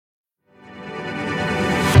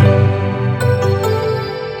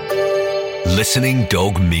Listening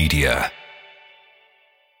Dog Media.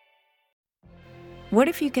 What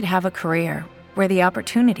if you could have a career where the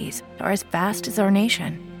opportunities are as vast as our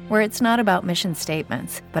nation, where it's not about mission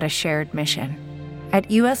statements, but a shared mission?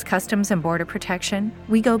 At U.S. Customs and Border Protection,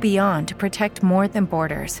 we go beyond to protect more than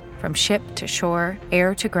borders. From ship to shore,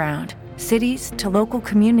 air to ground, cities to local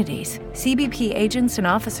communities, CBP agents and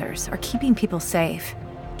officers are keeping people safe.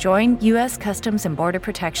 Join U.S. Customs and Border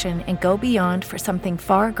Protection and go beyond for something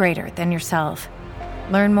far greater than yourself.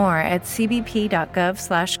 Learn more at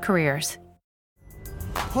cbp.gov/careers.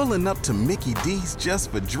 Pulling up to Mickey D's just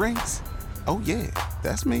for drinks? Oh yeah,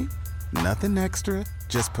 that's me. Nothing extra,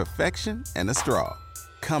 just perfection and a straw.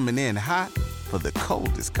 Coming in hot for the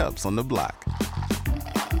coldest cups on the block.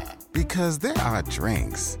 Because there are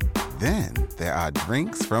drinks. Then there are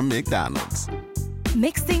drinks from McDonald's.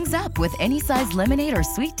 Mix things up with any size lemonade or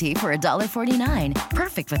sweet tea for $1.49.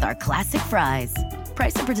 Perfect with our classic fries.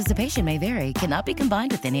 Price and participation may vary. Cannot be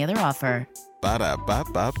combined with any other offer.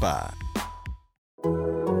 Ba-da-ba-ba-ba.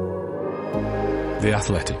 The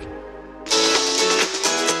Athletic.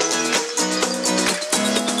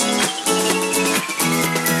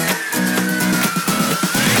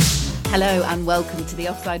 Hello and welcome to The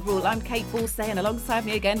Offside Rule. I'm Kate Borsay, and alongside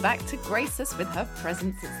me again, back to grace us with her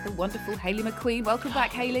presence, it's the wonderful Hayley McQueen. Welcome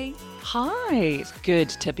back, Hayley. Hi, it's good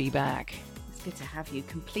to be back. It's good to have you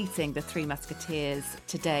completing the Three Musketeers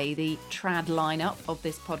today, the trad lineup of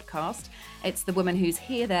this podcast. It's the woman who's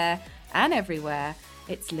here, there and everywhere.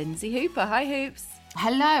 It's Lindsay Hooper. Hi, Hoops.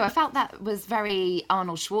 Hello. I felt that was very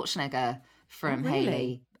Arnold Schwarzenegger from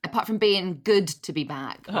Hayley. Apart from being good to be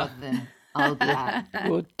back rather than I'll be back.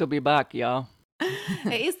 Good to be back, y'all.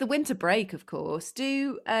 It is the winter break, of course.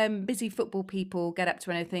 Do busy football people get up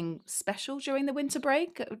to anything special during the winter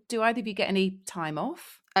break? Do either of you get any time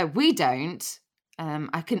off? We don't.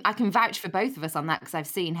 I can vouch for both of us on that because I've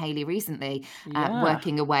seen Hayley recently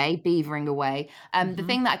working away, beavering away. The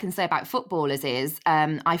thing that I can say about footballers is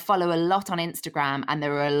I follow a lot on Instagram, and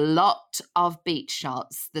there are a lot of beach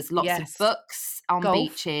shots. There's lots of books on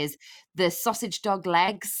beaches. The sausage dog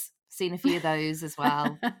legs. Seen a few of those as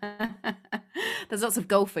well. There's lots of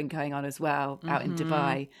golfing going on as well out in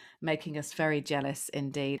Dubai, making us very jealous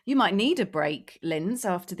indeed. You might need a break, Linz,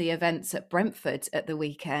 after the events at Brentford at the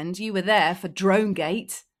weekend. You were there for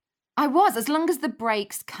Dronegate. I was. As long as the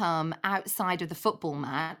breaks come outside of the football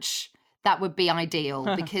match, that would be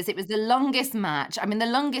ideal because it was the longest match. I mean, the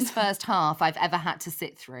longest first half I've ever had to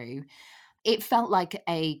sit through. It felt like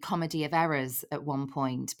a comedy of errors at one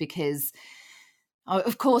point because...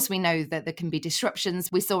 of course, we know that there can be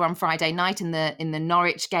disruptions. We saw on Friday night in the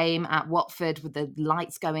Norwich game at Watford with the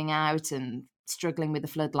lights going out and struggling with the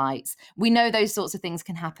floodlights. We know those sorts of things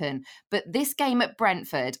can happen. But this game at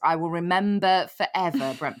Brentford, I will remember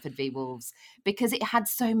forever, Brentford v Wolves, because it had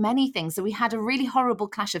so many things. So we had a really horrible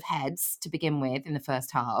clash of heads to begin with in the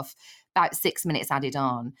first half, about 6 minutes added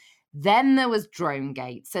on. Then there was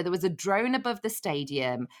Dronegate. So there was a drone above the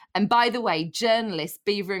stadium. And by the way, journalists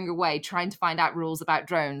beavering away trying to find out rules about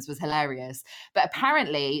drones was hilarious. But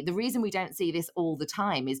apparently the reason we don't see this all the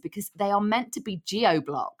time is because they are meant to be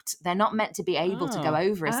geo-blocked. They're not meant to be able to go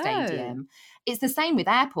over a stadium. It's the same with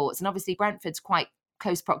airports. And obviously Brentford's quite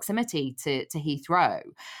close proximity to Heathrow.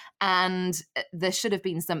 And there should have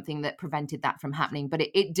been something that prevented that from happening, but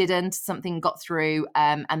it didn't. Something got through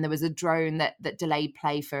and there was a drone that delayed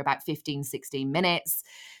play for about 15, 16 minutes.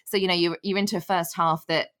 So, you know, you're into a first half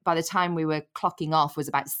that by the time we were clocking off was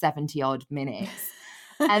about 70 odd minutes.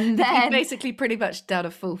 And then you basically pretty much done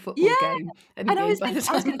a full football game. And I was going to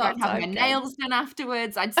go have my nails done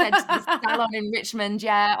afterwards. I'd said to the salon in Richmond,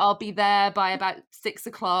 I'll be there by about 6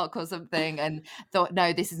 o'clock or something. And thought,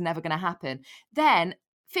 no, this is never going to happen. Then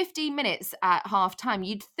 15 minutes at half time,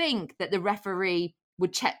 you'd think that the referee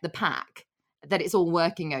would check the pack, that it's all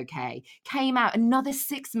working okay. Came out another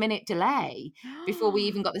 6 minute delay before we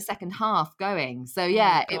even got the second half going. So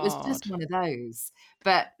it was just one of those.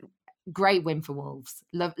 But great win for Wolves.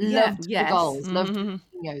 Loved the goals. Loved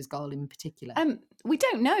Coutinho's goal in particular. We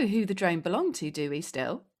don't know who the drone belonged to, do we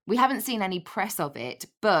still? We haven't seen any press of it,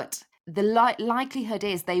 but the likelihood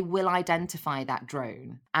is they will identify that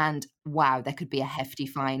drone. And wow, there could be a hefty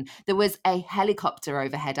fine. There was a helicopter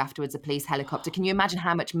overhead afterwards, a police helicopter. Can you imagine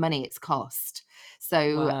how much money it's cost?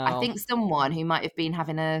 So I think someone who might have been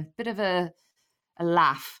having a bit of a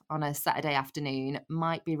laugh on a Saturday afternoon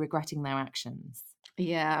might be regretting their actions.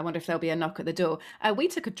 Yeah, I wonder if there'll be a knock at the door. We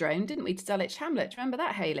took a drone, didn't we, to Dulwich Hamlet? Remember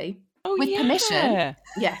that, Hayley? Oh, with permission?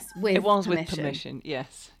 Yes, it was with permission.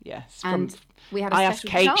 Yes. And we had I asked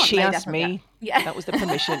Kate, she asked me. Yeah. That was the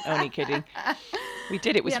permission. Only kidding. We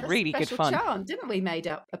did. It was really good fun. We had a special chant, didn't we, made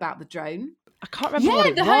up about the drone? I can't remember what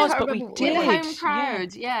it was, but we did. The home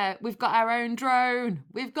crowd. Yeah, we've got our own drone.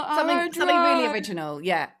 We've got our own drone. Something really original.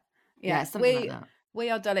 Yeah. Something like that. We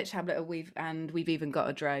are Dulwich Hamlet, and we've even got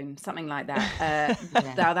a drone, something like that.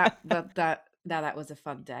 Now that was a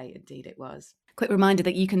fun day, indeed it was. Quick reminder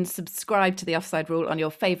that you can subscribe to the Offside Rule on your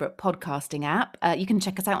favourite podcasting app. You can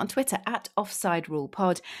check us out on Twitter at Offside Rule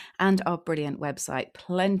Pod, and our brilliant website.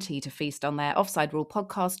 Plenty to feast on there,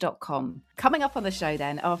 offsiderulepodcast.com. Coming up on the show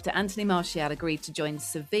then, after Anthony Martial agreed to join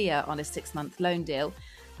Sevilla on a 6-month loan deal,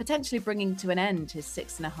 potentially bringing to an end his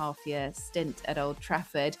 6.5-year stint at Old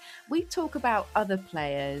Trafford, we talk about other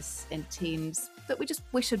players in teams that we just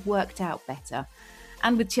wish had worked out better.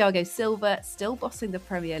 And with Thiago Silva still bossing the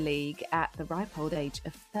Premier League at the ripe old age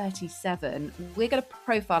of 37, we're going to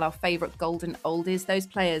profile our favourite golden oldies, those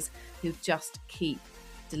players who just keep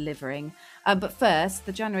delivering. But first,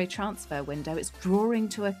 the January transfer window, it's drawing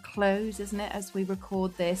to a close, isn't it, as we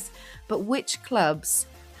record this? But which clubs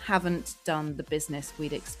haven't done the business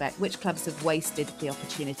we'd expect? Which clubs have wasted the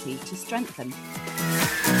opportunity to strengthen?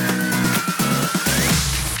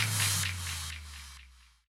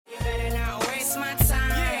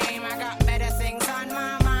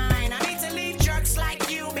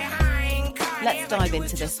 Let's dive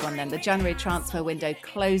into this one then. The January transfer window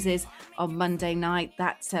closes on Monday night.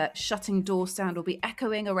 That shutting door sound will be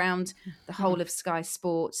echoing around the whole of Sky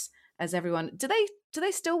Sports as everyone... Do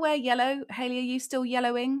they still wear yellow? Hayley, are you still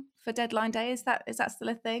yellowing for deadline day? Is that still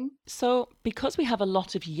a thing? So because we have a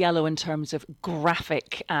lot of yellow in terms of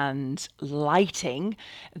graphic and lighting,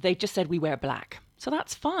 they just said we wear black. So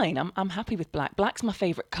that's fine. I'm happy with black. Black's my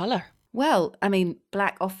favourite colour. Well, I mean,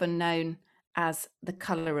 black often known as the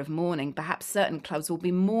colour of mourning. Perhaps certain clubs will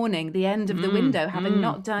be mourning the end of the window, having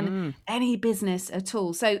not done any business at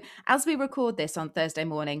all. So as we record this on Thursday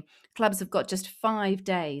morning, clubs have got just 5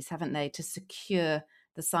 days, haven't they, to secure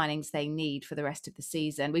the signings they need for the rest of the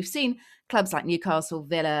season. We've seen clubs like Newcastle,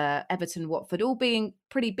 Villa, Everton, Watford all being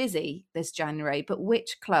pretty busy this January, but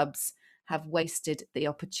which clubs have wasted the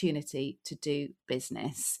opportunity to do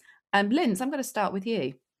business? Linz, I'm going to start with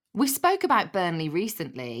you. We spoke about Burnley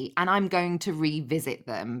recently, and I'm going to revisit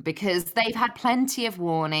them because they've had plenty of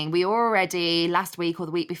warning. We already, last week or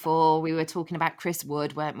the week before, we were talking about Chris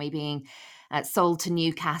Wood, weren't we, being sold to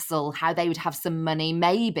Newcastle, how they would have some money.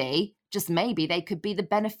 Maybe, just maybe, they could be the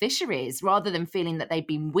beneficiaries. Rather than feeling that they'd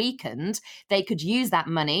been weakened, they could use that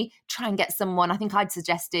money, try and get someone. I think I'd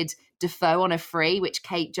suggested Defoe on a free, which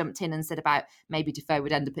Kate jumped in and said about maybe Defoe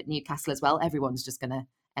would end up at Newcastle as well. Everyone's just going to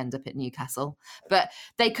end up at Newcastle, but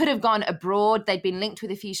they could have gone abroad. They'd been linked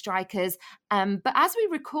with a few strikers, but as we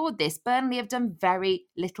record this, Burnley have done very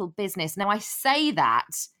little business. Now I say that,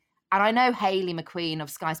 and I know Hayley McQueen of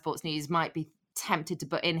Sky Sports News might be tempted to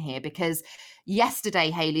butt in here, because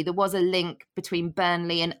yesterday, Hayley, there was a link between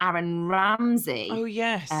Burnley and Aaron Ramsey. Oh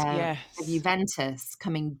yes, yes, of Juventus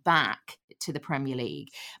coming back to the Premier League.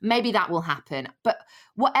 Maybe that will happen, but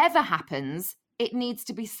whatever happens, it needs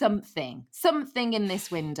to be something in this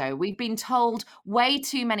window. We've been told way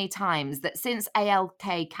too many times that since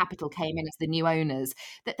ALK Capital came in as the new owners,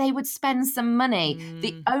 that they would spend some money.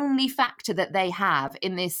 The only factor that they have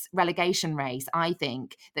in this relegation race, I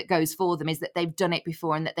think, that goes for them is that they've done it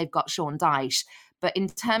before and that they've got Sean Dyche. But in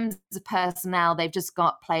terms of personnel, they've just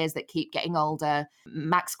got players that keep getting older.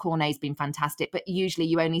 Max Cornet's been fantastic, but usually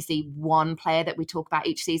you only see one player that we talk about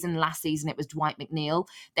each season. Last season, it was Dwight McNeil.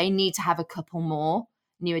 They need to have a couple more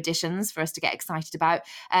new additions for us to get excited about.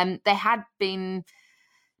 There had been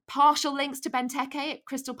partial links to Benteke at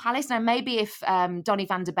Crystal Palace. Now, maybe if Donny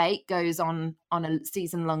van der Beek goes on a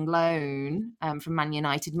season-long loan from Man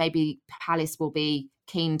United, maybe Palace will be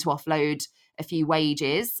keen to offload a few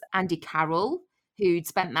wages. Andy Carroll, who'd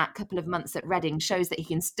spent that couple of months at Reading, shows that he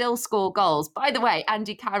can still score goals. By the way,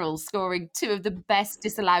 Andy Carroll scoring 2 of the best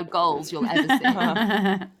disallowed goals you'll ever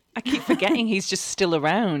see. I keep forgetting he's just still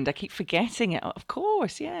around. I keep forgetting it. Of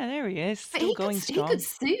course, yeah, there he is. Still going strong. He could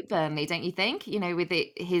suit Burnley, don't you think? You know, with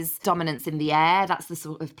his dominance in the air, that's the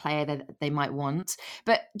sort of player that they might want.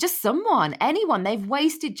 But just anyone. They've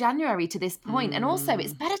wasted January to this point. And also,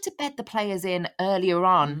 it's better to bed the players in earlier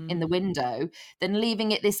on in the window than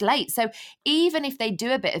leaving it this late. So even if they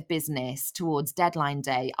do a bit of business towards deadline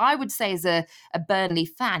day, I would say as a Burnley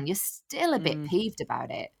fan, you're still a bit peeved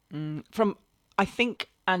about it. I think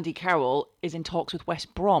Andy Carroll is in talks with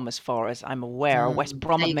West Brom, as far as I'm aware. West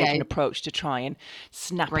Brom have made an approach to try and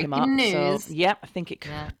snap him up. News. So, yeah, I think it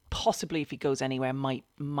could possibly, if he goes anywhere,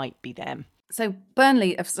 might be them. So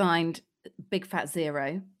Burnley have signed big fat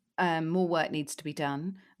 0. More work needs to be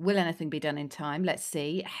done. Will anything be done in time? Let's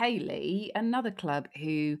see. Hayley, another club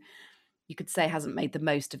who you could say hasn't made the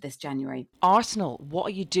most of this January. Arsenal, what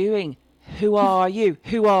are you doing? Who are you?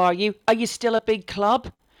 Who are you? Are you still a big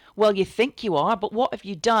club? Well, you think you are, but what have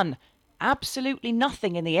you done? Absolutely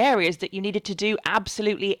nothing in the areas that you needed to do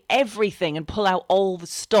absolutely everything and pull out all the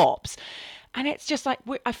stops. And it's just like,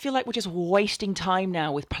 I feel like we're just wasting time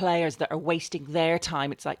now with players that are wasting their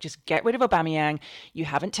time. It's like, just get rid of Aubameyang. You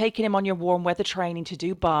haven't taken him on your warm weather training to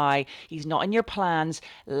Dubai. He's not in your plans.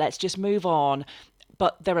 Let's just move on.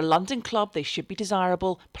 But they're a London club. They should be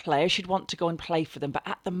desirable. Players should want to go and play for them. But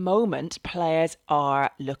at the moment, players are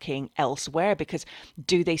looking elsewhere, because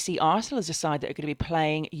do they see Arsenal as a side that are going to be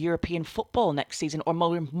playing European football next season, or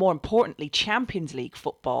more importantly, Champions League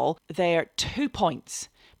football? They're 2 points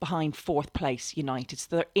behind fourth place United.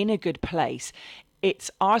 So they're in a good place.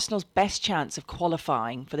 It's Arsenal's best chance of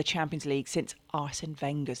qualifying for the Champions League since Arsene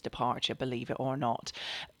Wenger's departure, believe it or not.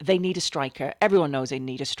 They need a striker. Everyone knows they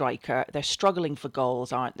need a striker. They're struggling for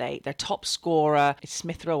goals, aren't they? Their top scorer is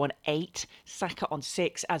Smith Rowe on 8, Saka on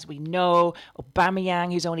 6, as we know.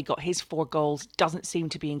 Aubameyang, who's only got his 4 goals, doesn't seem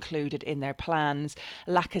to be included in their plans.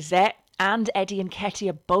 Lacazette and Eddie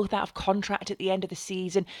Nketiah are both out of contract at the end of the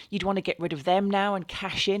season. You'd want to get rid of them now and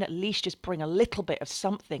cash in, at least just bring a little bit of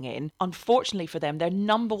something in. Unfortunately for them, their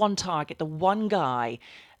number one target, the one guy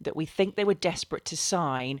that we think they were desperate to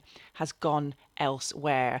sign, has gone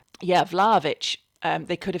elsewhere. Yeah, Vlahovic,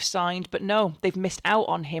 they could have signed, but no, they've missed out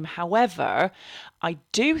on him. However, I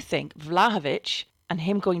do think Vlahovic and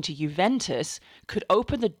him going to Juventus could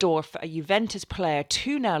open the door for a Juventus player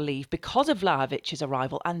to now leave because of Vlahovic's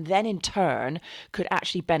arrival, and then in turn could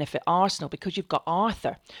actually benefit Arsenal, because you've got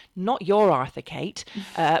Arthur, not your Arthur, Kate,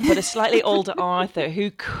 but a slightly older Arthur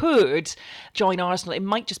who could join Arsenal. It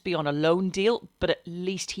might just be on a loan deal, but at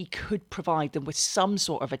least he could provide them with some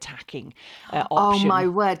sort of attacking option. Oh my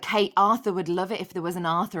word, Kate, Arthur would love it if there was an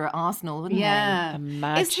Arthur at Arsenal, wouldn't he?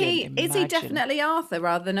 Imagine. Is he definitely Arthur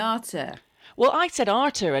rather than Arthur? Well, I said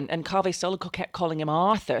Arthur, and Kaveh Soloko kept calling him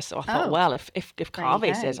Arthur. So I thought, well, if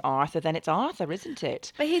Kaveh says Arthur, then it's Arthur, isn't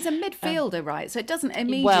it? But he's a midfielder, right? So it doesn't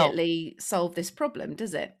immediately solve this problem,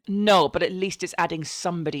 does it? No, but at least it's adding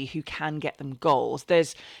somebody who can get them goals.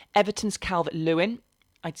 There's Everton's Calvert-Lewin.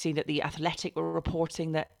 I'd seen that the Athletic were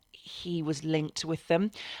reporting that he was linked with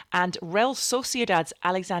them, and Real Sociedad's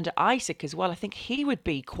Alexander Isak as well. I think he would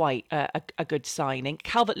be quite a good signing.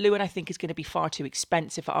 Calvert-Lewin, I think, is going to be far too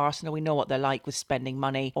expensive for Arsenal. We know what they're like with spending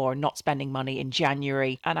money or not spending money in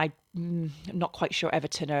January, and I'm not quite sure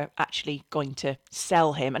Everton are actually going to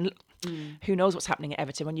sell him. And who knows what's happening at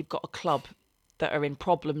Everton when you've got a club that are in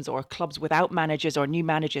problems, or clubs without managers, or new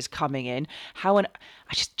managers coming in.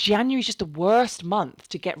 January is just the worst month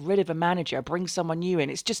to get rid of a manager, bring someone new in.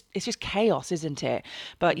 It's just chaos, isn't it?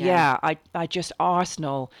 But I just,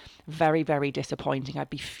 Arsenal, very, very disappointing. I'd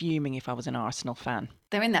be fuming if I was an Arsenal fan.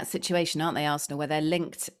 They're in that situation, aren't they, Arsenal, where they're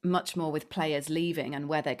linked much more with players leaving and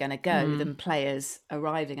where they're going to go than players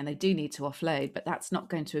arriving, and they do need to offload, but that's not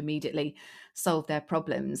going to immediately solve their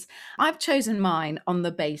problems. I've chosen mine on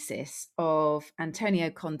the basis of Antonio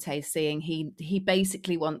Conte seeing he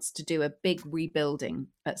basically wants to do a big rebuilding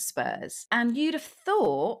at Spurs. And you'd have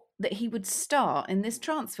thought that he would start in this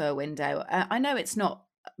transfer window. I know it's not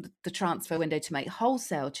the transfer window to make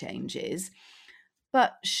wholesale changes,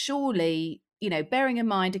 but surely, bearing in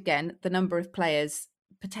mind, again, the number of players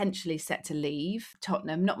potentially set to leave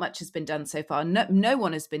Tottenham, not much has been done so far. No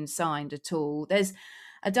one has been signed at all. There's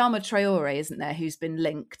Adama Traore, isn't there, who's been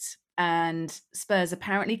linked, and Spurs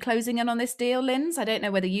apparently closing in on this deal, Linz. I don't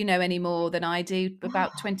know whether you know any more than I do,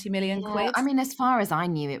 about 20 million quid. I mean, as far as I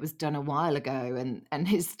knew, it was done a while ago, and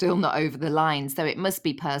it's still not over the line. So it must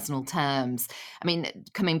be personal terms. I mean,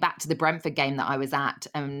 coming back to the Brentford game that I was at,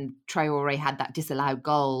 Traore had that disallowed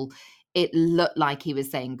goal. It looked like he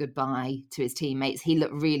was saying goodbye to his teammates. He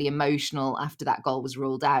looked really emotional after that goal was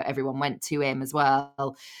ruled out. Everyone went to him as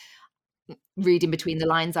well. Reading between the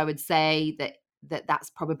lines, I would say that's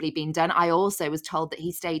probably been done. I also was told that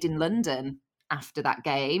he stayed in London after that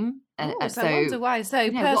game. So I wonder why. So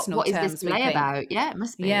personal what terms, is this play about? Yeah, it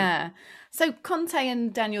must be. Yeah. So Conte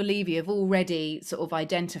and Daniel Levy have already sort of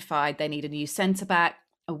identified they need a new centre-back,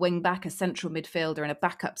 a wing-back, a central midfielder and a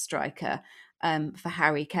backup striker for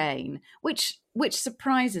Harry Kane, which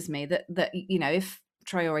surprises me that if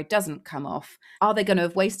Traore doesn't come off, are they going to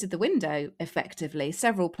have wasted the window effectively?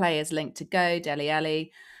 Several players linked to go, Dele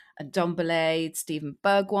Alli, Ndombele, Stephen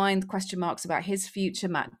Bergwijn, question marks about his future,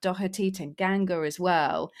 Matt Doherty, Tanganga as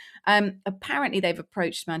well. Apparently they've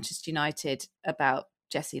approached Manchester United about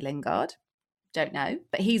Jesse Lingard. Don't know,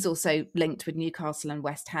 but he's also linked with Newcastle and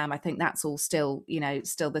West Ham. I think that's all still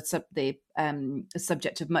the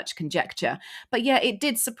subject of much conjecture. But yeah, it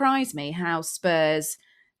did surprise me how Spurs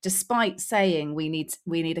despite saying we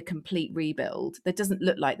need a complete rebuild, there doesn't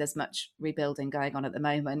look like there's much rebuilding going on at the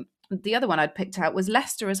moment. The other one I'd picked out was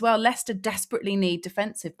Leicester as well. Leicester desperately need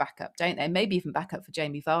defensive backup, don't they? Maybe even backup for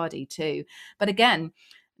Jamie Vardy too. But again,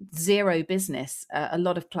 zero business. A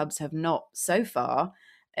lot of clubs have not so far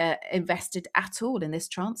invested at all in this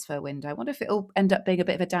transfer window. I wonder if it'll end up being a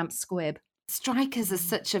bit of a damp squib. Strikers are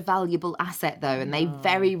such a valuable asset, though, and they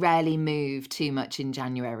very rarely move too much in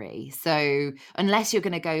January. So unless you're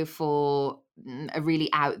going to go for a really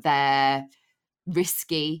out there,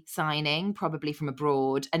 risky signing, probably from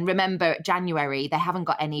abroad. And remember, January, they haven't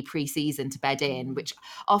got any pre-season to bed in, which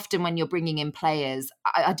often when you're bringing in players,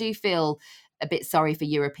 I do feel a bit sorry for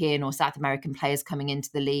European or South American players coming into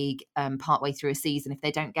the league partway through a season if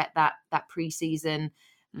they don't get that pre-season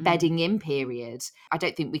bedding in period. I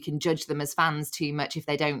don't think we can judge them as fans too much if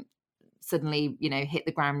they don't suddenly, hit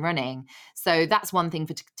the ground running. So that's one thing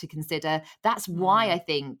to consider. That's why I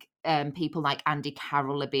think people like Andy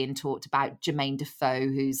Carroll are being talked about, Jermaine Defoe,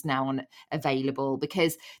 who's now available,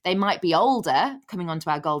 because they might be older, coming onto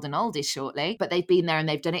our golden oldies shortly, but they've been there and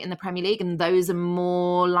they've done it in the Premier League, and those are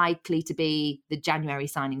more likely to be the January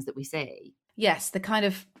signings that we see. Yes, the kind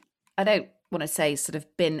of, I don't want to say sort of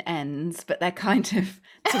bin ends, but they're kind of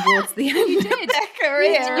towards the end of their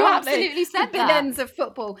career. You absolutely said the bin ends of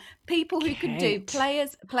football. People who could do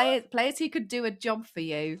players who could do a job for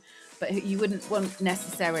you, but who you wouldn't want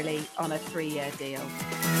necessarily on a 3-year deal.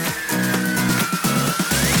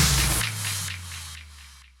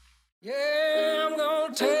 Yeah, I'm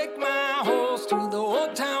gonna take my horse to the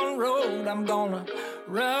old town road. I'm gonna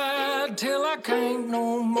ride till I can't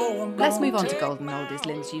no more. Let's move on to golden oldies,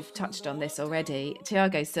 Linz. You've touched on this already.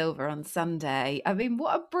 Thiago Silva on Sunday. I mean,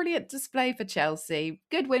 what a brilliant display for Chelsea.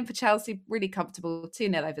 Good win for Chelsea, really comfortable,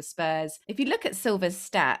 2-0 over Spurs. If you look at Silva's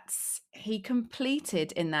stats, he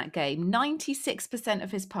completed in that game 96%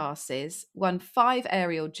 of his passes, won 5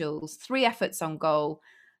 aerial duels, 3 efforts on goal,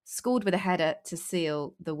 scored with a header to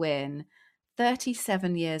seal the win.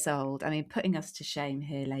 37 years old. I mean, putting us to shame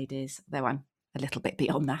here, ladies. Though I'm a little bit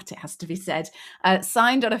beyond that, it has to be said.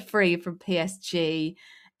 Signed on a free from PSG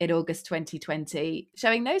in August 2020,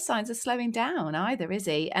 showing no signs of slowing down either, is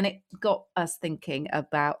he? And it got us thinking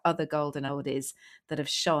about other golden oldies that have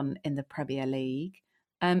shone in the Premier League.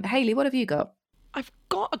 Hayley, what have you got? I've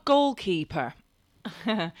got a goalkeeper.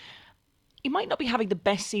 He might not be having the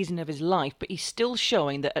best season of his life, but he's still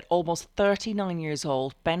showing that at almost 39 years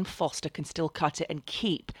old, Ben Foster can still cut it and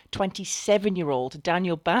keep 27-year-old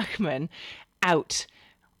Daniel Bachmann out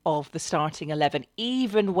of the starting 11,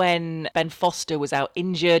 even when Ben Foster was out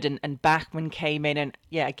injured and Bachmann came in. And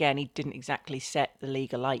yeah, again, he didn't exactly set the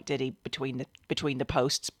league alight, did he, between the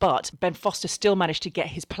posts? But Ben Foster still managed to get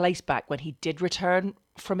his place back when he did return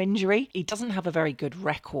from injury. He doesn't have a very good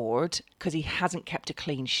record because he hasn't kept a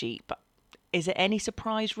clean sheet, but is it any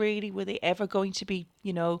surprise, really? Were they ever going to be,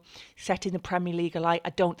 setting the Premier League alight? I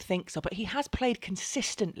don't think so. But he has played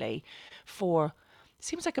consistently for,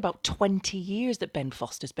 seems like about 20 years that Ben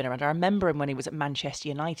Foster's been around. I remember him when he was at Manchester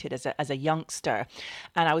United as a youngster.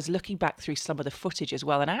 And I was looking back through some of the footage as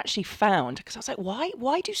well. And I actually found, because I was like,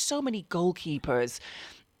 why do so many goalkeepers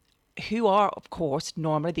who are, of course,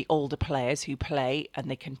 normally the older players who play and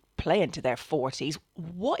they can play into their 40s.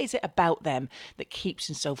 What is it about them that keeps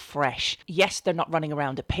them so fresh? Yes, they're not running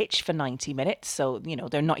around a pitch for 90 minutes, so,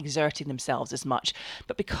 they're not exerting themselves as much.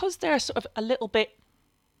 But because they're sort of a little bit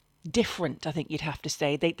different, I think you'd have to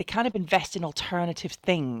say, they kind of invest in alternative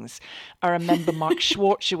things. I remember Mark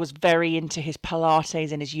Schwarzer was very into his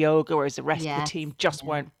Pilates and his yoga, whereas the rest of the team just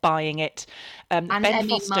weren't buying it. And Ben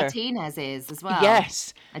Foster, Martinez is as well.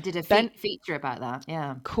 Yes. I did a feature about that,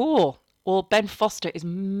 yeah. Cool. Well, Ben Foster is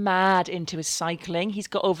mad into his cycling. He's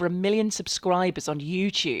got over 1 million subscribers on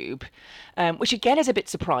YouTube, which again is a bit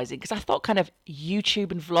surprising because I thought kind of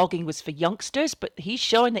YouTube and vlogging was for youngsters, but he's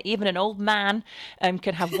showing that even an old man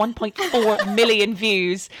can have 1.4 million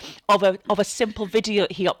views of a simple video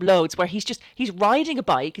that he uploads where he's riding a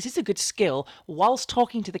bike, because it's a good skill, whilst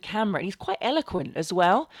talking to the camera. And he's quite eloquent as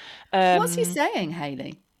well. What's he saying,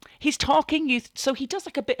 Hayley? He's talking, so he does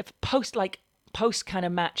like a bit of post kind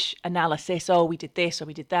of match analysis. Oh, we did this or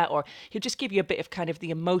we did that, or he'll just give you a bit of kind of the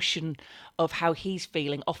emotion of how he's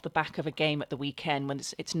feeling off the back of a game at the weekend when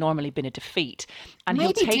it's normally been a defeat. And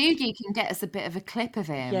maybe Doogie can get us a bit of a clip of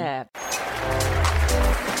him. Yeah.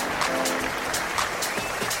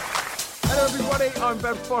 Hello everybody, I'm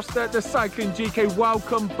Ben Foster, the Cycling GK.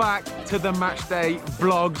 Welcome back to the Matchday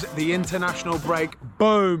Vlogs, the international break.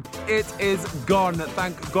 Boom, it is gone.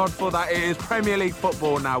 Thank God for that. It is Premier League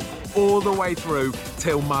football now, all the way through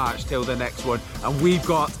till March, till the next one. And we've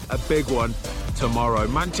got a big one tomorrow.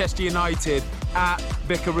 Manchester United at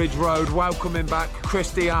Vicarage Road, welcoming back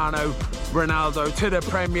Cristiano Ronaldo to the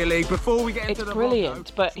Premier League. Before we get into it's the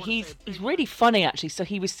brilliant, but he's really funny actually. So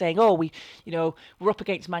he was saying, "Oh, we're up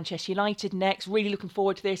against Manchester United next. Really looking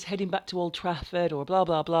forward to this. Heading back to Old Trafford, or blah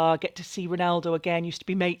blah blah. Get to see Ronaldo again. Used to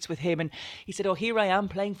be mates with him." And he said, "Oh, here I am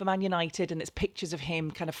playing for Man United, and it's pictures of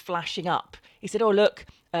him kind of flashing up." He said, "Oh, look,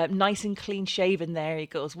 nice and clean shaven there." He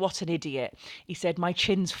goes, "What an idiot." He said, "My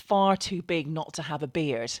chin's far too big not to have a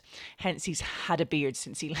beard." Hence, he's had a beard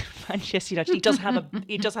since he left Manchester United.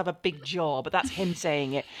 He does have a big jaw, but that's him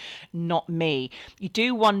saying it, not me. You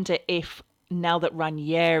do wonder if, now that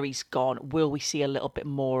Ranieri's gone, will we see a little bit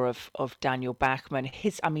more of Daniel Bachmann?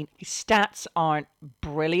 His stats aren't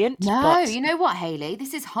brilliant. No, but you know what, Hayley?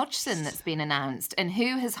 This is Hodgson that's been announced. And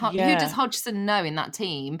who does Hodgson know in that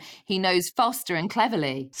team? He knows Foster and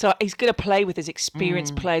Cleverley. So he's going to play with his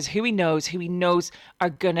experienced players, who he knows are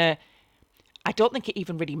going to... I don't think it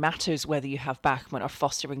even really matters whether you have Bachmann or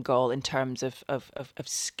Foster in goal in terms of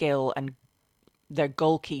skill and their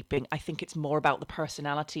goalkeeping. I think it's more about the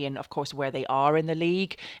personality and, of course, where they are in the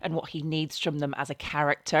league and what he needs from them as a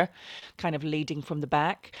character, kind of leading from the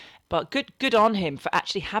back. But good on him for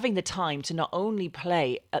actually having the time to not only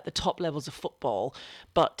play at the top levels of football,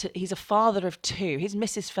 but he's a father of two. His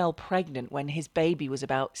missus fell pregnant when his baby was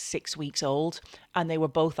about 6 weeks old, and they were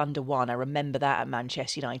both under one. I remember that at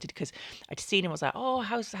Manchester United because I'd seen him. I was like, "Oh,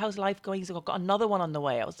 how's life going?" He's like, "I've got another one on the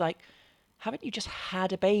way." I was like, haven't you just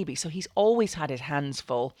had a baby? So he's always had his hands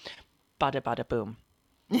full. Bada bada boom.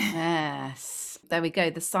 Yes. There we go.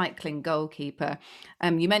 The cycling goalkeeper.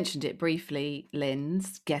 You mentioned it briefly,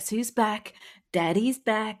 Linz. Guess who's back? Daddy's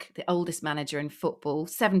back. The oldest manager in football,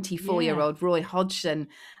 74-year-old Roy Hodgson.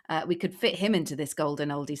 We could fit him into this golden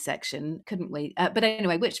oldie section, couldn't we? But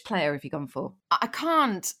anyway, which player have you gone for? I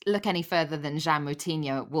can't look any further than Jean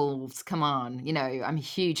Moutinho at Wolves. Come on. You know, I'm a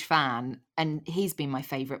huge fan. And he's been my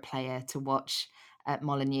favourite player to watch at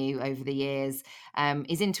Molineux over the years.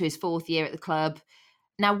 He's into his 4th year at the club.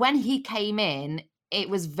 Now, when he came in, it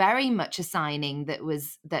was very much a signing that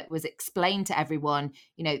was explained to everyone.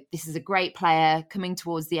 You know, this is a great player coming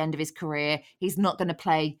towards the end of his career. He's not going to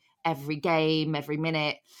play every game, every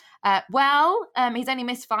minute. He's only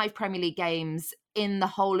missed 5 Premier League games in the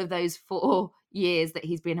whole of those 4 years that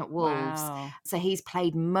he's been at Wolves. Wow. So he's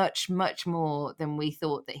played much, much more than we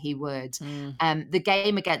thought that he would. The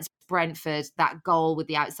game against Brentford, that goal with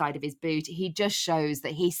the outside of his boot, he just shows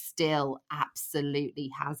that he still absolutely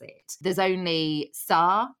has it. There's only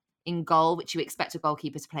Sarr in goal, which you expect a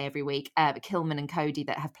goalkeeper to play every week, but Kilman and Cody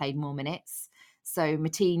that have played more minutes. So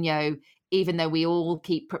Moutinho, even though we all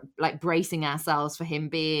keep bracing ourselves for him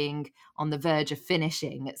being on the verge of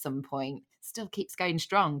finishing at some point, still keeps going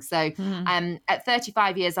strong. So at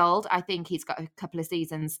 35 years old, I think he's got a couple of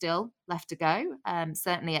seasons still left to go,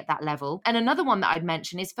 certainly at that level. And another one that I'd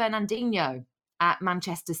mention is Fernandinho at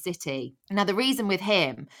Manchester City. Now, the reason with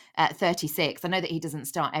him at 36, I know that he doesn't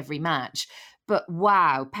start every match, but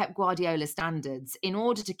wow, Pep Guardiola standards, in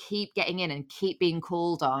order to keep getting in and keep being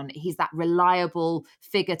called on, he's that reliable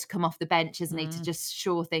figure to come off the bench, isn't he, to just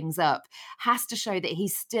shore things up. Has to show that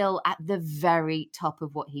he's still at the very top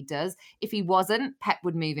of what he does. If he wasn't, Pep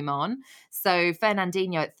would move him on. So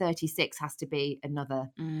Fernandinho at 36 has to be another.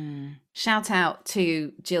 Shout out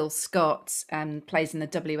to Jill Scott, plays in the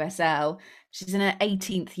WSL. She's in her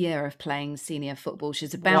 18th year of playing senior football.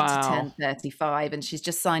 She's about to turn 35, and she's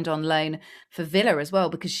just signed on loan for Villa as well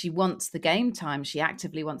because she wants the game time. She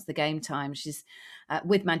actively wants the game time. She's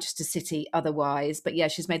with Manchester City otherwise. But yeah,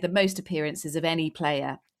 she's made the most appearances of any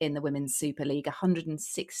player in the Women's Super League,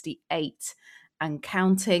 168 and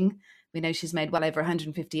counting. We know she's made well over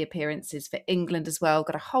 150 appearances for England as well,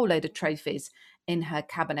 got a whole load of trophies in her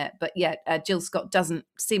cabinet. But yeah, Jill Scott doesn't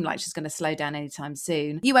seem like she's going to slow down anytime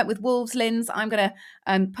soon. You went with Wolves, Linz. I'm going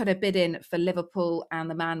to put a bid in for Liverpool, and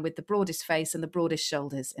the man with the broadest face and the broadest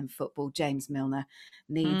shoulders in football, James Milner,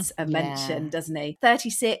 needs a mention, doesn't he?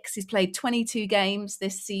 36, he's played 22 games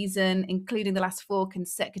this season, including the last 4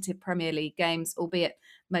 consecutive Premier League games, albeit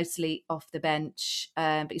mostly off the bench.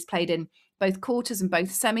 But he's played in both quarters and both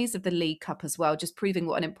semis of the League Cup as well, just proving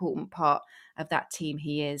what an important part of that team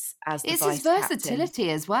he is as the vice captain. It's his versatility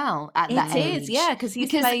as well at that age. It is, yeah, because he's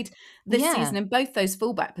played this season in both those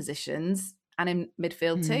fullback positions and in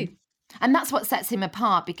midfield too. And that's what sets him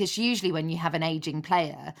apart, because usually when you have an ageing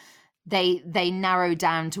player, they narrow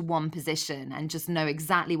down to one position and just know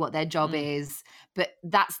exactly what their job is. But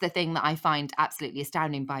that's the thing that I find absolutely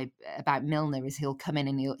astounding about Milner is he'll come in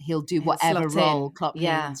and he'll do whatever role Klopp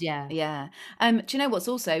needs. Yeah. Do you know what's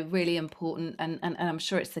also really important, and I'm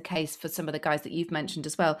sure it's the case for some of the guys that you've mentioned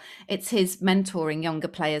as well, it's his mentoring younger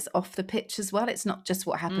players off the pitch as well. It's not just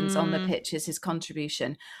what happens on the pitch, it's his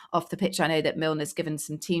contribution off the pitch. I know that Milner's given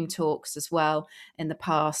some team talks as well in the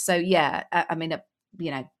past. So yeah, I mean,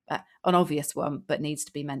 an obvious one, but needs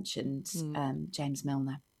to be mentioned, James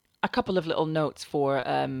Milner. A couple of little notes for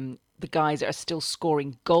the guys that are still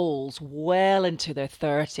scoring goals well into their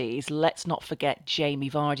 30s. Let's not forget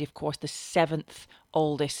Jamie Vardy, of course, the 7th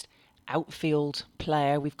oldest outfield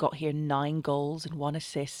player. We've got here 9 goals and 1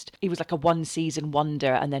 assist. He was like a one-season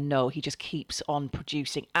wonder, and then he just keeps on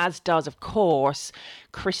producing, as does, of course,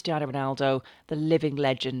 Cristiano Ronaldo, the living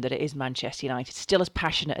legend that it is Manchester United. Still as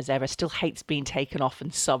passionate as ever, still hates being taken off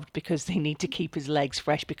and subbed because they need to keep his legs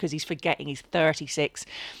fresh, because he's forgetting he's 36,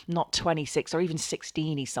 not 26 or even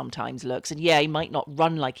 16 he sometimes looks. And yeah, he might not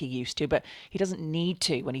run like he used to, but he doesn't need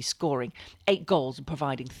to when he's scoring 8 goals and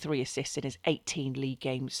providing 3 assists in his 18 league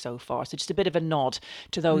games so far. So just a bit of a nod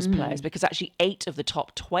to those players, because actually 8 of the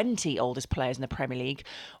top 20 oldest players in the Premier League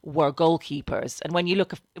were goalkeepers. And when you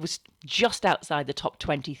look, it was just outside the top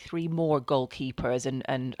 23 more goalkeepers,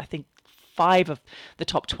 and I think 5 of the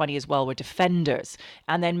top 20 as well were defenders,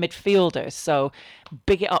 and then midfielders. So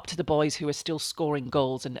big it up to the boys who are still scoring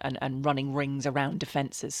goals and running rings around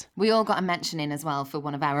defences. We all got a mention in as well for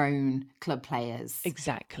one of our own club players.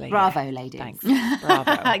 Exactly. Bravo, ladies. Thanks.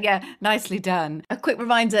 Bravo. Yeah, nicely done. A quick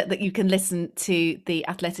reminder that you can listen to the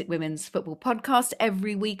Athletic Women's Football podcast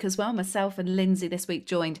every week as well. Myself and Lindsay this week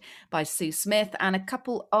joined by Sue Smith, and a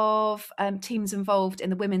couple of teams involved in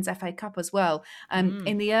the Women's FA Cup as well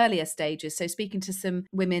in the earlier stages. So speaking to some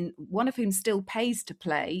women, one of whom still pays to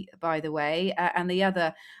play, by the way, and the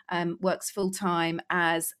other works full-time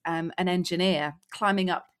as an engineer,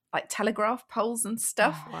 climbing up like telegraph poles and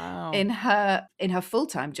stuff in her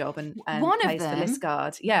full-time job, and one plays of them, for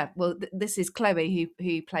Liscard. Yeah, well, this is Chloe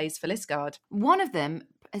who plays for Liscard. One of them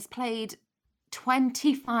has played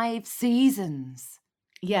 25 seasons.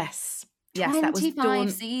 Yes, 25 that was Dawn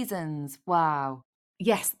seasons. Wow.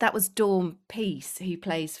 Yes, that was Dawn Peace, who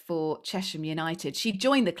plays for Chesham United. She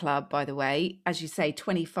joined the club, by the way, as you say,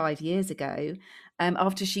 25 years ago,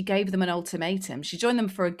 after she gave them an ultimatum. She joined them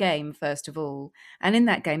for a game, first of all. And in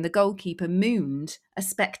that game, the goalkeeper mooned a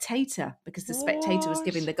spectator because the spectator was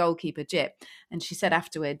giving the goalkeeper jip. And she said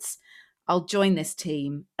afterwards, I'll join this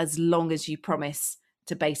team as long as you promise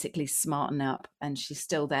to basically smarten up. And she's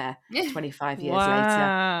still there 25 years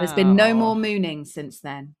later. There's been no more mooning since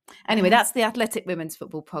then. Anyway, that's the Athletic Women's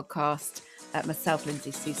Football podcast. Myself,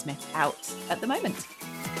 Lindsay, Sue Smith, out at the moment.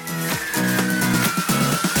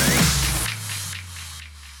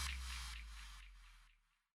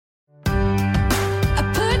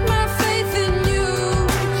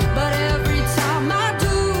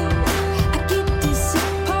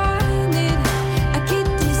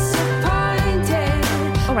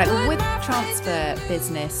 Transfer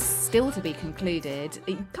business still to be concluded.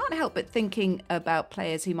 You can't help but thinking about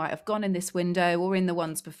players who might have gone in this window or in the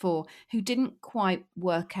ones before who didn't quite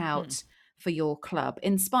work out for your club.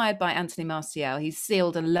 Inspired by Anthony Martial, he's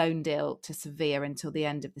sealed a loan deal to Sevilla until the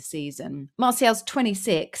end of the season. Martial's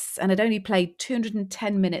 26 and had only played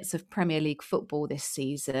 210 minutes of Premier League football this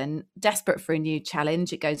season. Desperate for a new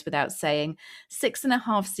challenge, it goes without saying.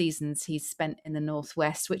 6.5 seasons he's spent in the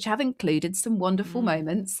Northwest, which have included some wonderful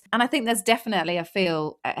moments. And I think there's definitely a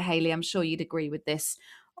feel, Hayley, I'm sure you'd agree with this,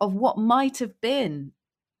 of what might have been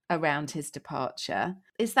around his departure.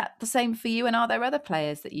 Is that the same for you? And are there other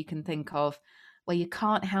players that you can think of where you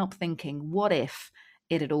can't help thinking, what if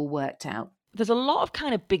it had all worked out? There's a lot of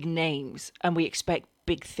kind of big names, and we expect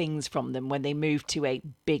big things from them when they move to a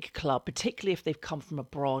big club, particularly if they've come from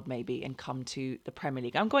abroad maybe and come to the Premier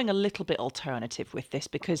League. I'm going a little bit alternative with this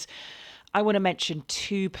because I want to mention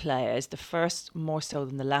 2 players, the first more so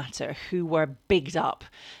than the latter, who were bigged up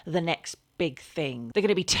the next big thing. They're going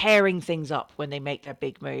to be tearing things up when they make their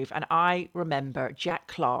big move. And I remember Jack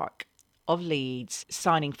Clarke of Leeds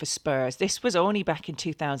signing for Spurs. This was only back in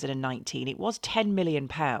 2019. It was £10 million.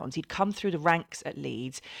 He'd come through the ranks at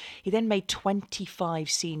Leeds. He then made 25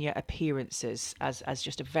 senior appearances as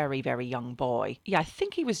just a very, very young boy. Yeah, I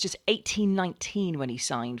think he was just 18, 19 when he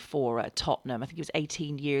signed for Tottenham. I think he was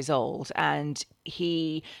 18 years old. And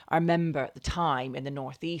I remember at the time in the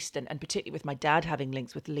Northeast, and particularly with my dad having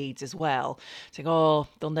links with Leeds as well, saying, oh,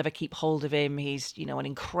 they'll never keep hold of him. He's, an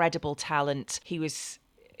incredible talent. He was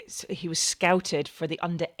he was scouted for the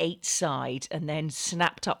under-8 side and then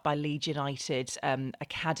snapped up by Leeds United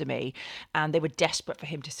academy, and they were desperate for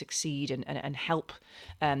him to succeed and help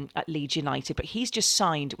at Leeds United. But he's just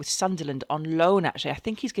signed with Sunderland on loan, actually. I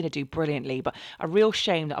think he's going to do brilliantly, but a real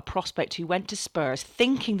shame that a prospect who went to Spurs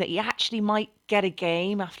thinking that he actually might get a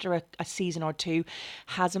game after a season or two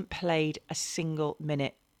hasn't played a single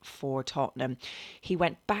minute for Tottenham. He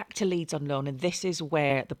went back to Leeds on loan, and this is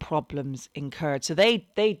where the problems incurred. So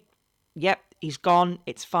yep, he's gone,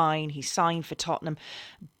 it's fine, he's signed for Tottenham,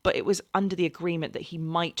 but it was under the agreement that he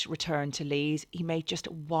might return to Leeds. He made just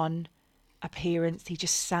one appearance, he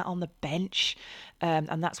just sat on the bench,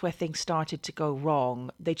 and that's where things started to go wrong.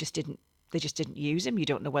 They just didn't use him. You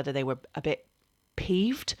don't know whether they were a bit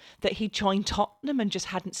peeved that he joined Tottenham and just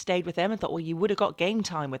hadn't stayed with them and thought, well, you would have got game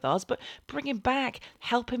time with us, but bring him back,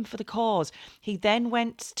 help him for the cause. He then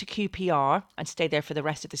went to QPR and stayed there for the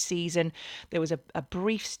rest of the season. There was a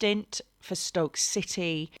brief stint for Stoke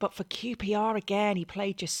City, but for QPR again, he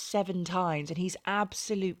played just 7 times, and he's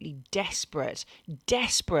absolutely desperate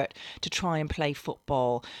to try and play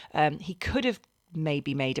football. He could have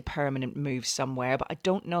maybe made a permanent move somewhere, but I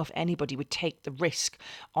don't know if anybody would take the risk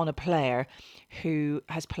on a player who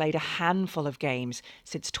has played a handful of games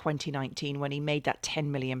since 2019 when he made that £10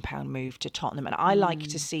 million move to Tottenham. And I like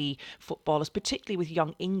to see footballers, particularly with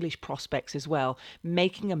young English prospects as well,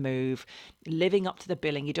 making a move, living up to the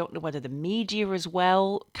billing. You don't know whether the media as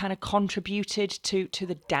well kind of contributed to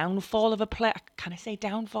the downfall of a player. Can I say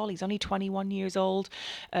downfall? He's only 21 years old,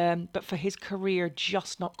 but for his career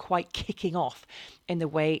just not quite kicking off in the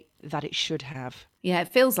way that it should have. Yeah, it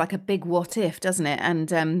feels like a big what if, doesn't it?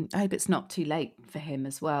 And I hope it's not too late for him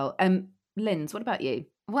as well. Linz, what about you?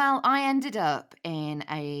 Well, I ended up in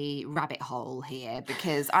a rabbit hole here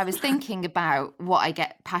because I was thinking about what I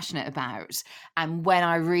get passionate about and when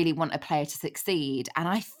I really want a player to succeed. And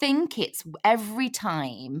I think it's every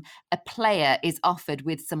time a player is offered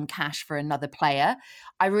with some cash for another player.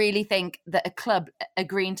 I really think that a club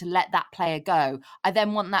agreeing to let that player go, I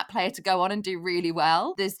then want that player to go on and do really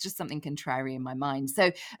well. There's just something contrary in my mind.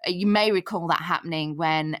 So you may recall that happening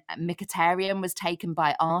when Mkhitaryan was taken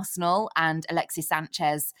by Arsenal and Alexis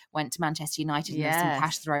Sanchez went to Manchester United and there was some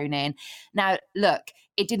cash thrown in. Now, look,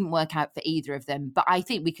 it didn't work out for either of them, but I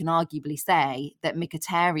think we can arguably say that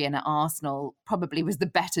Mkhitaryan at Arsenal probably was the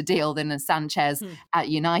better deal than a Sanchez at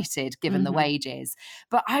United, given the wages.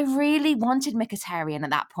 But I really wanted Mkhitaryan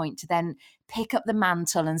at that point to then pick up the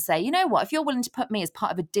mantle and say, you know what, if you're willing to put me as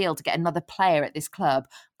part of a deal to get another player at this club,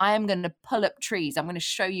 I am going to pull up trees. I'm going to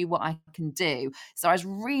show you what I can do. So I was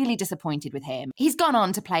really disappointed with him. He's gone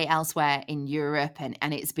on to play elsewhere in Europe and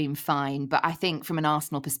it's been fine. But I think from an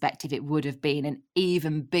Arsenal perspective, it would have been an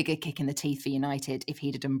even bigger kick in the teeth for United if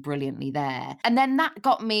he'd have done brilliantly there. And then that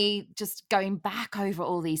got me just going back over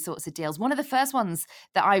all these sorts of deals. One of the first ones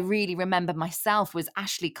that I really remember myself was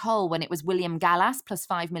Ashley Cole when it was William Gallas plus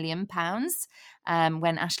 £5 million.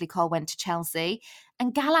 When Ashley Cole went to Chelsea.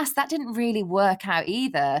 And Gallas, that didn't really work out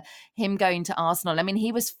either, him going to Arsenal. I mean,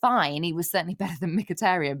 he was fine. He was certainly better than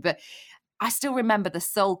Mkhitaryan, but I still remember the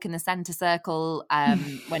sulk in the centre circle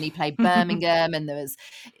when he played Birmingham. And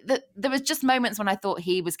there was just moments when I thought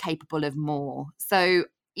he was capable of more. So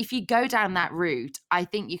if you go down that route, I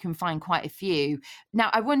think you can find quite a few. Now,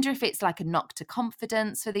 I wonder if it's like a knock to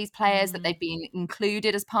confidence for these players that they've been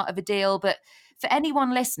included as part of a deal. But for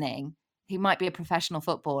anyone listening, he might be a professional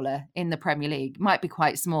footballer in the Premier League. Might be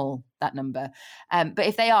quite small, that number. But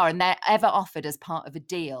if they are and they're ever offered as part of a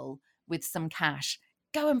deal with some cash,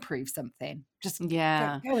 go and prove something. Just go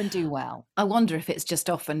and do well. I wonder if it's just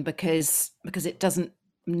often because it doesn't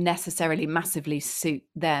necessarily massively suit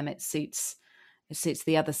them. It suits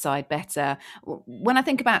the other side better. When I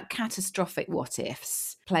think about catastrophic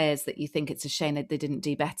what-ifs, players that you think it's a shame that they didn't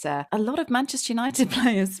do better, a lot of Manchester United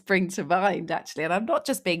players spring to mind, actually. And I'm not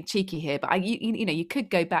just being cheeky here, but you could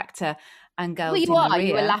go back to Angel Di Maria.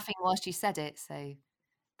 You were laughing whilst you said it, so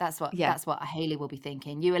that's what Hayley will be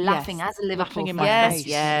thinking. You were laughing as a Liverpool fan.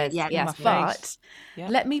 Yes. But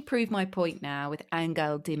let me prove my point now with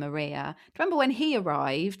Angel Di Maria. Remember when he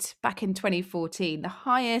arrived back in 2014, the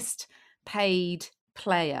highest paid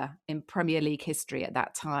player in Premier League history at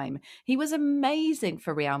that time. He was amazing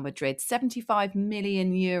for Real Madrid. 75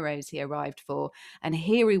 million euros he arrived for. And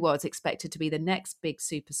here he was expected to be the next big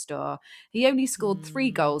superstar. He only scored 3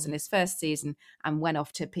 goals in his first season and went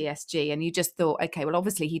off to PSG. And you just thought, okay, well,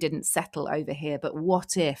 obviously he didn't settle over here. But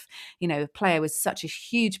what if, a player with such a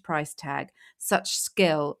huge price tag, such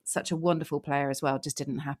skill, such a wonderful player as well, just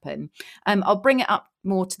didn't happen. I'll bring it up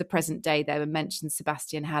More to the present day, though, and mentioned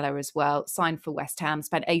Sebastian Haller as well. Signed for West Ham,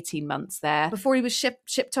 spent 18 months there. Before he was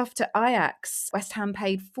shipped off to Ajax, West Ham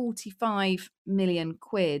paid 45 million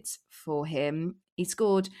quid for him. He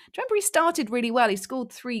scored, do you remember he started really well? He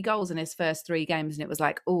scored 3 goals in his first 3 games and it was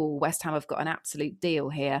like, oh, West Ham have got an absolute deal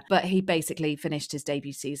here. But he basically finished his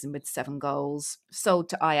debut season with 7 goals. Sold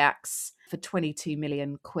to Ajax for 22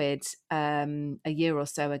 million quid a year or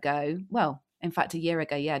so ago. Well, in fact, a year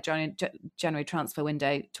ago, yeah, January transfer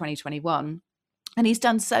window 2021. And he's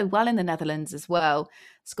done so well in the Netherlands as well.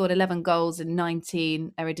 Scored 11 goals in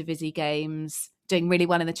 19 Eredivisie games, doing really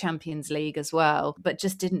well in the Champions League as well, but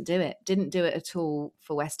just didn't do it. Didn't do it at all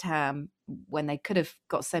for West Ham when they could have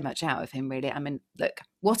got so much out of him, really. I mean, look,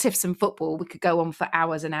 what if some football? We could go on for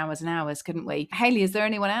hours and hours and hours, couldn't we? Hayley, is there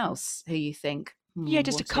anyone else who you think? Yeah,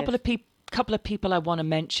 just a couple of people I want to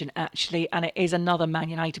mention, actually, and it is another Man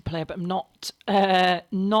United player, but I'm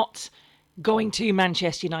not going to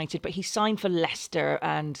Manchester United, but he signed for Leicester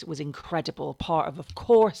and was incredible. Part of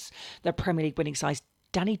course, their Premier League winning side.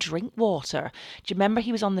 Danny Drinkwater. Do you remember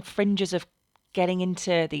he was on the fringes of getting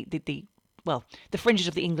into the fringes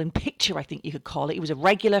of the England picture, I think you could call it. He was a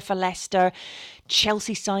regular for Leicester.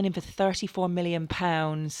 Chelsea signed him for £34 million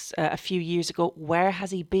a few years ago. Where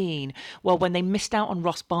has he been? Well, when they missed out on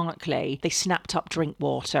Ross Barkley, they snapped up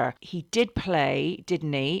Drinkwater. He did play,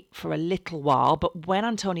 didn't he, for a little while, but when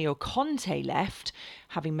Antonio Conte left,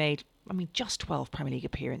 having made just 12 Premier League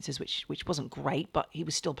appearances, which wasn't great, but he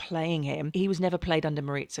was still playing him. He was never played under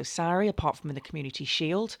Maurizio Sarri, apart from in the Community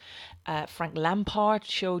Shield. Frank Lampard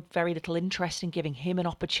showed very little interest in giving him an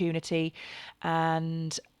opportunity.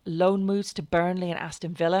 And loan moves to Burnley and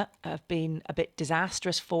Aston Villa have been a bit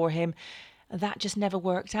disastrous for him. That just never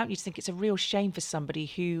worked out. You'd think it's a real shame for somebody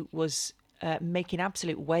who was making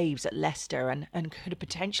absolute waves at Leicester and could have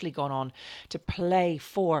potentially gone on to play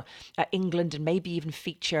for England and maybe even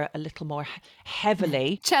feature a little more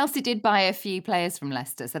heavily. Chelsea did buy a few players from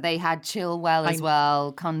Leicester, so they had Chilwell as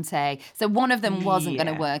well, Conte. So one of them wasn't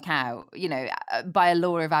going to work out, by a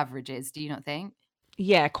law of averages, do you not think?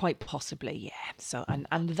 Yeah, quite possibly, yeah. So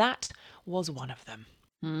and that was one of them.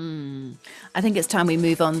 I think it's time we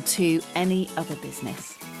move on to any other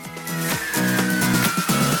business.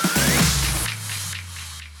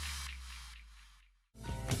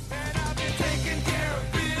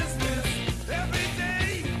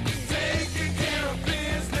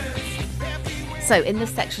 So in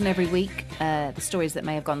this section every week, the stories that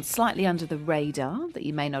may have gone slightly under the radar that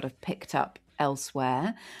you may not have picked up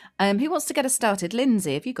elsewhere. Who wants to get us started?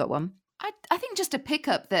 Lindsay, have you got one? I think just a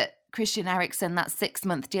pickup that Christian Eriksen, that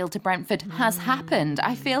 6-month deal to Brentford, has happened.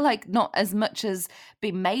 I feel like not as much has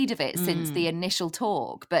been made of it since the initial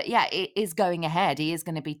talk. But yeah, it is going ahead. He is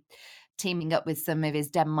going to be teaming up with some of his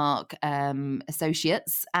Denmark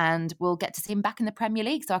associates, and we'll get to see him back in the Premier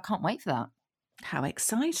League. So I can't wait for that. How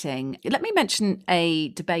exciting. Let me mention a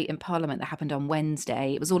debate in Parliament that happened on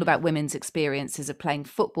Wednesday. It was all about women's experiences of playing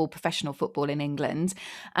football, professional football in England.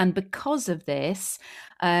 And because of this,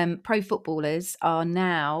 pro footballers are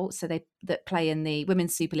now, that play in the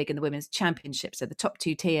Women's Super League and the Women's Championship, so the top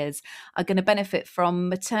 2 tiers, are going to benefit from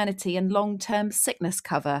maternity and long-term sickness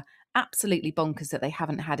cover. Absolutely bonkers that they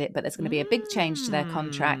haven't had it, but there's going to be a big change to their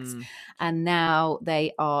contracts. And now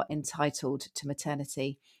they are entitled to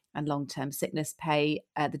maternity and long-term sickness pay.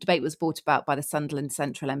 The debate was brought about by the Sunderland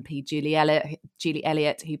Central MP Julie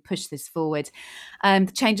Elliott, who pushed this forward.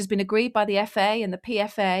 The change has been agreed by the FA and the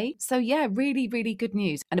PFA. So yeah, really, really good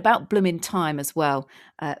news. And about blooming time as well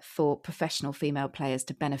for professional female players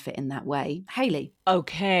to benefit in that way. Hayley.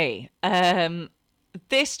 Okay.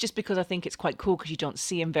 This just because I think it's quite cool because you don't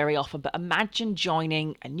see him very often, but imagine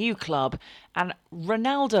joining a new club and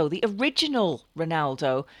Ronaldo, the original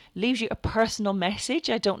Ronaldo, leaves you a personal message.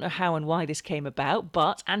 I don't know how and why this came about,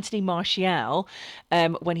 but Anthony Martial,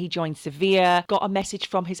 when he joined Sevilla, got a message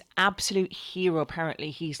from his absolute hero.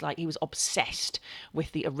 Apparently he was obsessed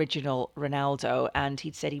with the original Ronaldo, and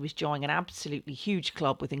he'd said he was joining an absolutely huge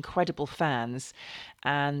club with incredible fans,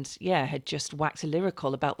 and had just waxed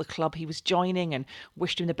lyrical about the club he was joining and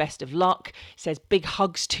wished him the best of luck. Says big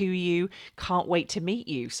hugs to you, can't wait to meet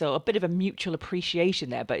you. So a bit of a mutual appreciation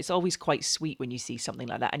there, but it's always quite sweet when you see something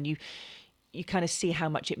like that and you kind of see how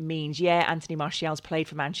much it means. Yeah, Anthony Martial's played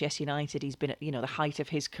for Manchester United. He's been at the height of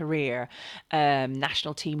his career,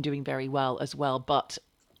 national team doing very well as well, but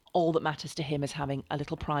all that matters to him is having a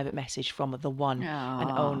little private message from the one and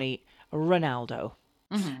only Ronaldo.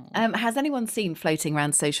 Has anyone seen floating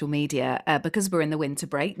around social media, because we're in the winter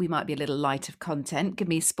break, we might be a little light of content. Give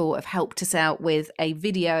Me Sport have helped us out with a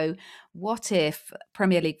video. What if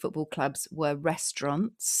Premier League football clubs were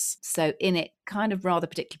restaurants? So in it, kind of rather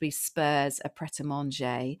particularly Spurs, a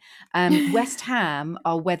pret-a-manger. West Ham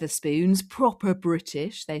are Wetherspoons, proper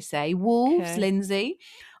British, they say. Wolves, Lindsay,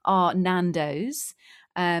 are Nando's.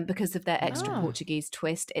 Because of their extra Portuguese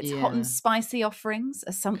twist. It's hot and spicy offerings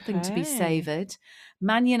are something to be savoured.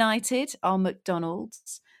 Man United are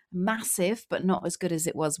McDonald's. Massive, but not as good as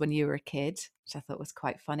it was when you were a kid, which I thought was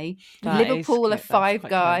quite funny. Liverpool are Five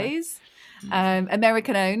Guys,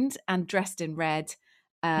 American owned and dressed in red,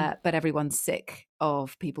 but everyone's sick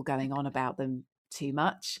of people going on about them too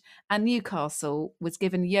much. And Newcastle was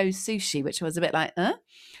given Yo Sushi, which was a bit like,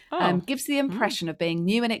 gives the impression of being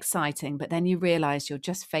new and exciting, but then you realise you're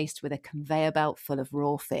just faced with a conveyor belt full of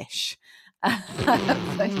raw fish.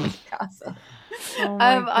 Newcastle.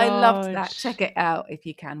 I loved that. Check it out if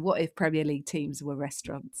you can. What if Premier League teams were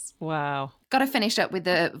restaurants? Wow. Got to finish up with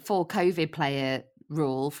the 4 COVID player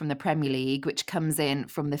rule from the Premier League, which comes in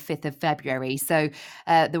from the 5th of February. So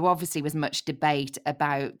there obviously was much debate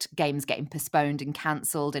about games getting postponed and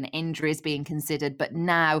cancelled and injuries being considered. But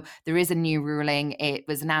now there is a new ruling. It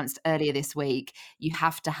was announced earlier this week. You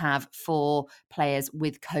have to have 4 players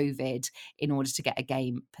with COVID in order to get a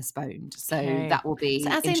game postponed. So that will be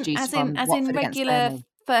introduced from Watford regular against Burnley.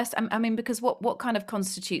 First, I mean, because what kind of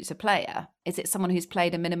constitutes a player? Is it someone who's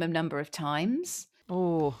played a minimum number of times?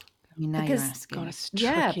 Oh, I mean, now you're asking. God, it's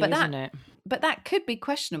tricky, isn't it? But that could be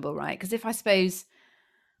questionable, right? Because if I suppose,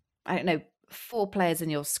 I don't know, 4 players in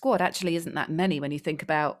your squad actually isn't that many when you think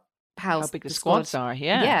about how big the squads are.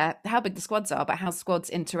 Yeah, how big the squads are, but how squads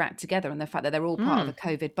interact together and the fact that they're all part of a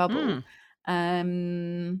COVID bubble.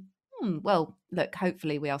 Well, look,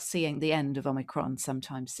 hopefully we are seeing the end of Omicron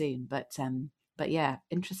sometime soon, but yeah,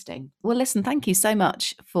 interesting. Well, listen, thank you so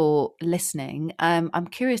much for listening. I'm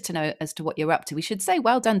curious to know as to what you're up to. We should say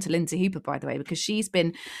well done to Lindsay Hooper, by the way, because she's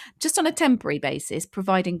been just on a temporary basis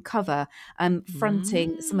providing cover,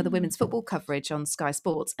 fronting some of the women's football coverage on Sky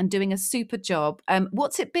Sports and doing a super job.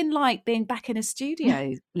 What's it been like being back in a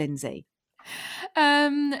studio, Lindsay?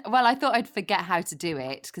 Well, I thought I'd forget how to do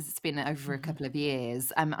it because it's been over a couple of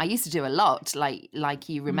years. I used to do a lot, like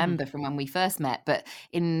you remember from when we first met, but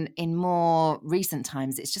in more recent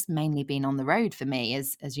times, it's just mainly been on the road for me,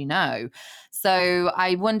 as you know. So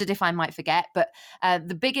I wondered if I might forget, but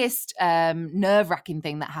the biggest nerve-wracking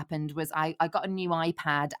thing that happened was I got a new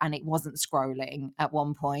iPad and it wasn't scrolling at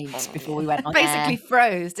one point before we went on basically air.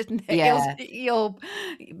 Froze, didn't it? Yeah. You're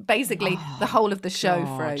basically the whole of the show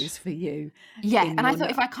froze for you. Yeah, and I thought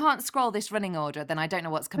if I can't scroll this running order, then I don't know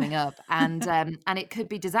what's coming up, and it could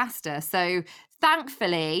be disaster. So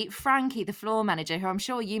thankfully, Frankie, the floor manager, who I'm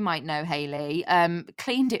sure you might know, Hayley,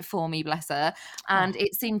 cleaned it for me, bless her, and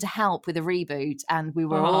it seemed to help with a reboot, and we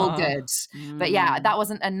were all good. But yeah, that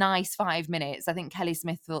wasn't a nice 5 minutes. I think Kelly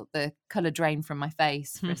Smith thought the colour drained from my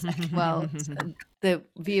face for a second. Well, the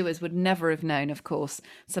viewers would never have known, of course,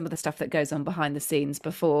 some of the stuff that goes on behind the scenes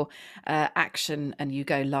before action and you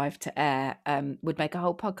go live to air would make a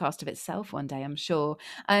whole podcast of itself one day, I'm sure.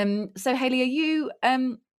 So, Hayley,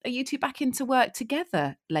 are you two back into work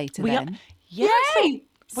together later then? Yeah, Yay!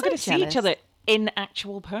 We're going to see each other in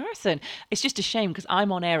actual person. It's just a shame because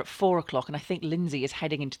I'm on air at 4:00 and I think Lindsay is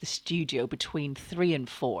heading into the studio between 3 and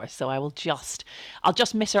 4. So I'll just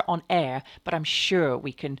miss her on air, but I'm sure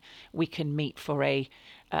we can meet for a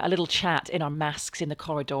little chat in our masks in the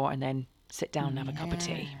corridor and then sit down and have a cup of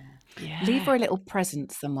tea. Yeah. Leave her a little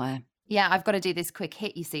present somewhere. Yeah, I've got to do this quick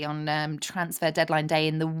hit, you see, on transfer deadline day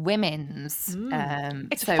in the women's. So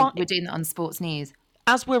we're doing that on Sports News.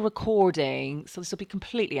 As we're recording, so this will be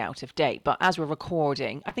completely out of date, but as we're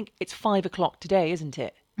recording, I think it's 5:00 today, isn't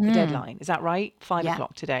it? The deadline. Is that right?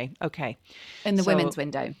 5:00 today. Okay. In the women's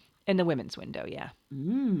window. In the women's window, yeah.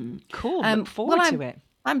 Cool. Look forward to it.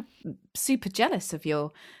 I'm super jealous of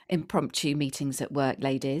your impromptu meetings at work,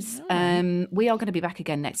 ladies. We are going to be back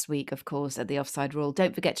again next week, of course, at the Offside Rule.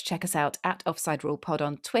 Don't forget to check us out at Offside Rule Pod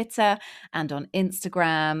on Twitter and on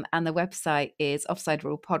Instagram. And the website is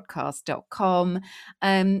offsiderulepodcast.com.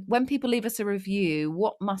 When people leave us a review,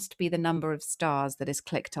 what must be the number of stars that is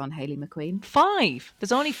clicked on, Hayley McQueen? 5.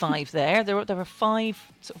 There's only 5 there. There are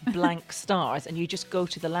 5 sort of blank stars, and you just go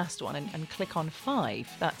to the last one and click on 5.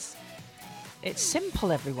 It's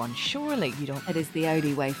simple, everyone. Surely you don't. It is the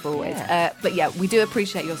only way forward. Yeah. But yeah, we do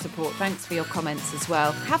appreciate your support. Thanks for your comments as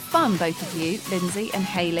well. Have fun, both of you, Lindsay and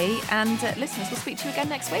Hayley. And listeners, we'll speak to you again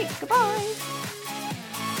next week. Goodbye.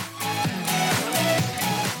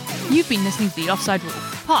 You've been listening to The Offside Rule,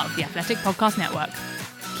 part of the Athletic Podcast Network.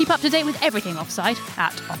 Keep up to date with everything Offside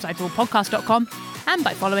at offsiderulepodcast.com and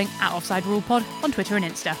by following at Offside Rule Pod on Twitter and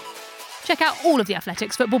Insta. Check out all of The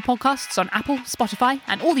Athletics football podcasts on Apple, Spotify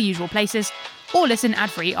and all the usual places, or listen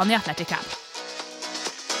ad-free on the Athletic app.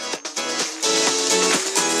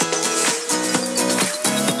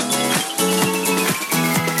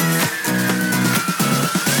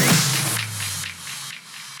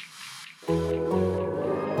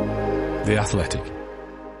 The Athletic.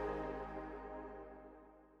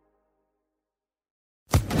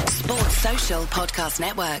 Sports Social Podcast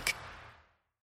Network.